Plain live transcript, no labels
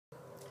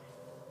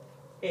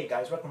Hey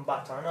guys, welcome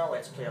back to another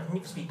Let's Play of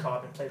Need for Speed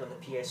Carbon played on the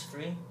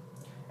PS3.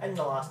 In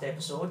the last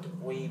episode,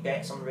 we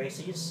bet some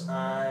races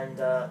and,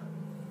 bet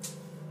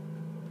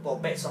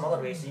some other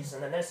races,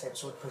 and in this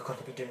episode we're going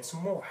to be doing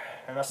some more.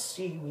 And I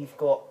see we've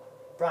got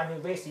brand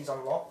new races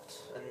unlocked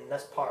in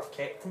this part of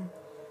Captain.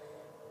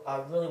 I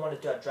really want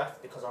to do a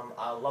drift because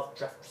I love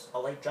drifts. I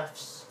like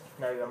drifts.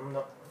 Now I'm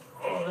not.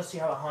 Let's see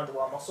how I handle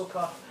a muscle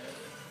car.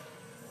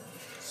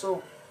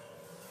 So.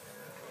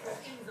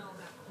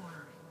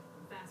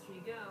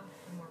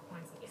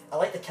 I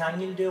like the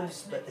canyon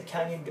duels, but the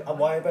canyon I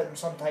worry about them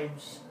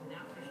sometimes.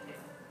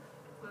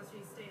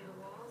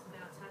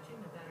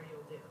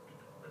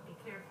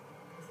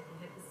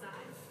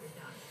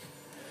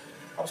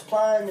 I was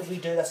planning if we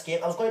do this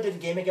game, I was going to do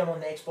the game again on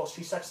the Xbox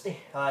 360.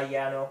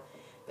 Yeah, I know.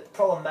 But the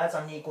problem is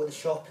I need to go to the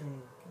shop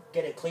and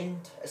get it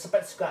cleaned. It's a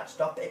bit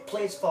scratched up. It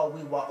plays for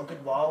a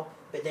good while,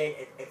 but then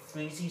it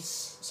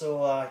freezes.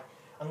 So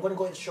I'm going to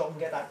go to the shop and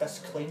get that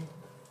disc clean.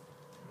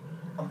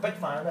 I'm a big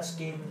fan of this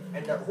game,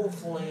 and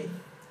hopefully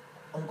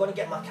I'm going to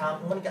get a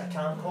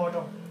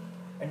camcorder,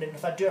 and then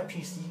if I do a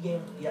PC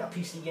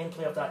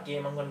gameplay of that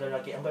game, I'm going to do a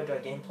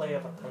gameplay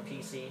of it on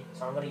PC.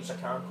 So I'm going to use a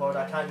camcorder.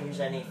 I can't use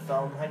any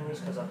film hinges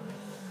because I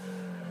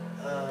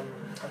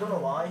don't know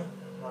why.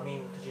 I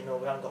mean, because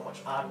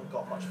I haven't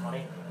got much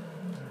money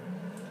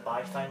to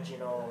buy things. I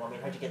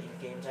mean, how do you get these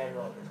games in?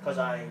 Well, because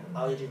I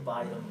just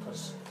buy them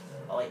because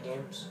I like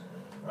games,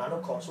 and I know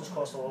consoles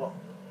cost a lot.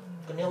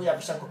 Got nearly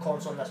every single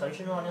console in this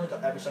house. I nearly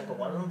got every single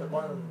one of them,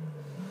 but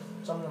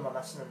some of them are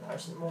missing in the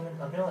house at the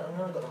moment. I've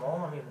nearly got them all.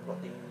 I mean, we've got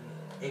the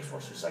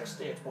Xbox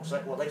 360, the Xbox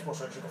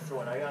 360 got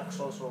thrown out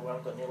actually, so we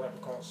haven't got nearly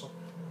every console.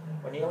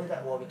 We nearly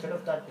did, well, we could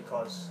have done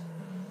because.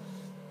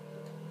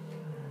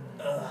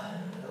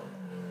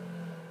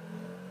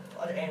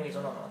 Anyways,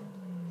 I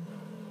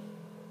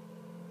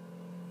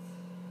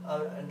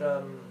don't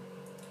know.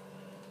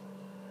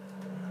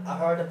 I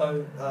heard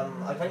about,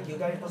 I think you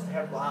guys must have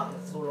heard what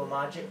happened with Fluoro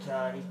Magic.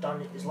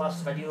 His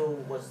last video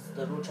was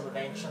the Road Trip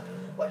Adventure,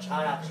 which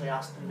I actually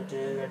asked him to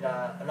do, and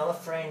another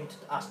friend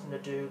asked him to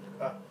do,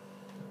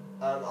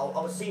 I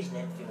would say his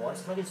name if he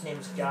wants. I think his name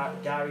is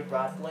Gary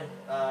Bradley.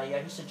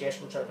 Yeah, he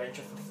suggested Road Trip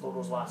Adventure for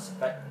Fluoro's last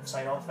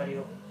sign-off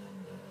video.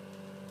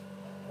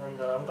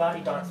 And I'm glad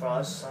he done it for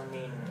us. I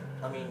mean,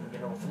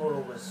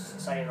 Fluoro was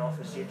signing off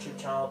his YouTube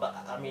channel, but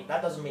I mean,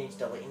 that doesn't mean he's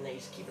deleting it,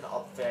 he's keeping it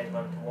up for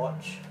everyone to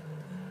watch.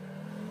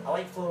 I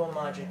like Fluoro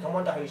Magic. I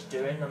wonder how he's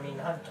doing. I mean,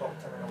 I haven't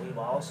talked to him in a wee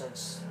while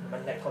since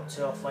Midnight Club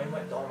 2 offline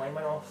the online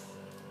went off.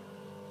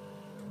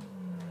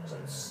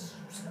 Since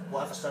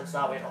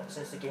that went off,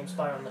 since the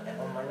GameSpy on the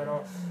online went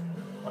off.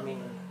 I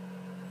mean,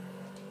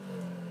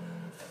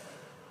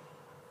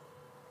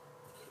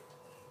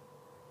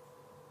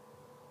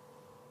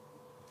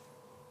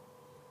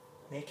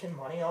 making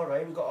money,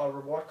 alright, we got our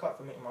reward card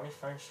for making money,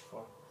 thanks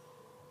for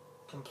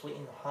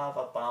completing, have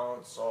a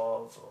balance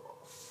of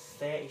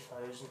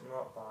 30,000,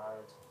 not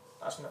bad.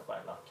 That's not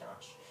bad, that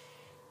cash.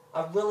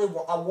 I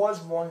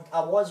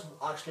was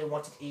actually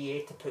wanted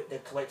EA to put the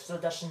collector's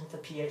edition for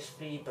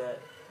PS3,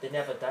 but they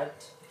never did.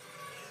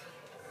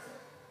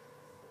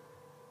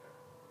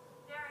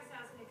 Gary's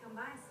asked me to come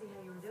by and see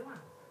how you were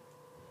doing.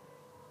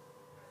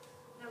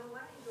 Now, why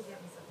don't you go get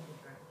me something to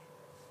drink?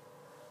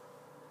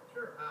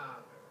 Sure,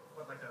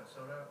 what, like a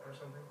soda or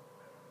something?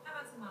 How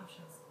about some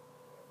options?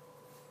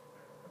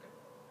 Okay.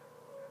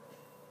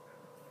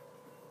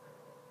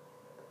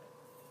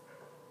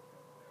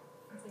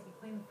 Looks like you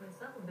cleaned the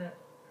place up a bit.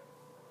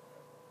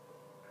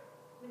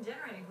 You've been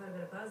generating quite a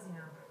bit of buzz, but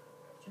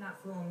you're not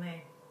fooling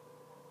me.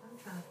 What I'm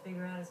trying to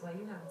figure out is why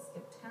you haven't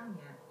skipped town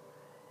yet.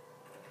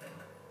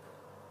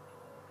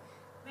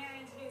 May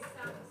I introduce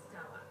Sal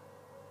Stella?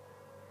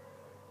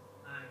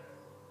 Hi.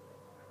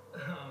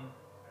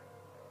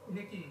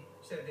 Nikki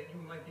said that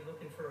you might be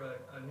looking for a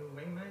new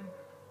wingman.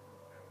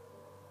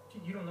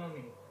 You don't know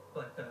me,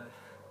 but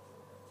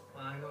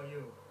well, I know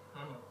you.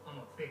 I'm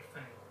a big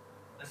fan.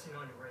 I've seen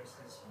all your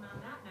races. And on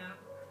that note,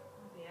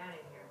 I'll be out of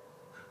here.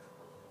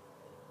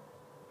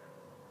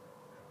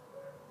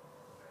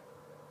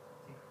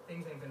 See,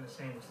 things ain't been the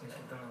same since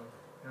you're gone,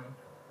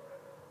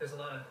 There's a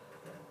lot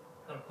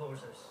of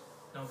posers,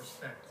 no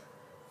respect.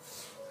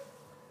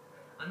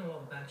 I know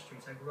all the back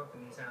streets. I grew up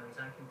in these alleys.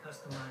 I can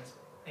customize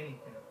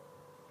anything.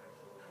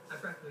 I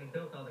practically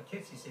built all the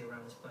kits you see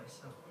around this place,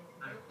 so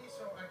Okay,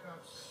 so I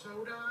got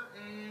soda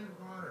and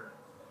water.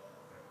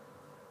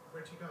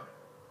 Where'd you go?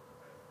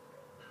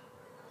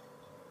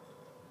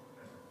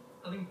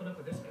 I'll even put up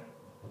with this guy.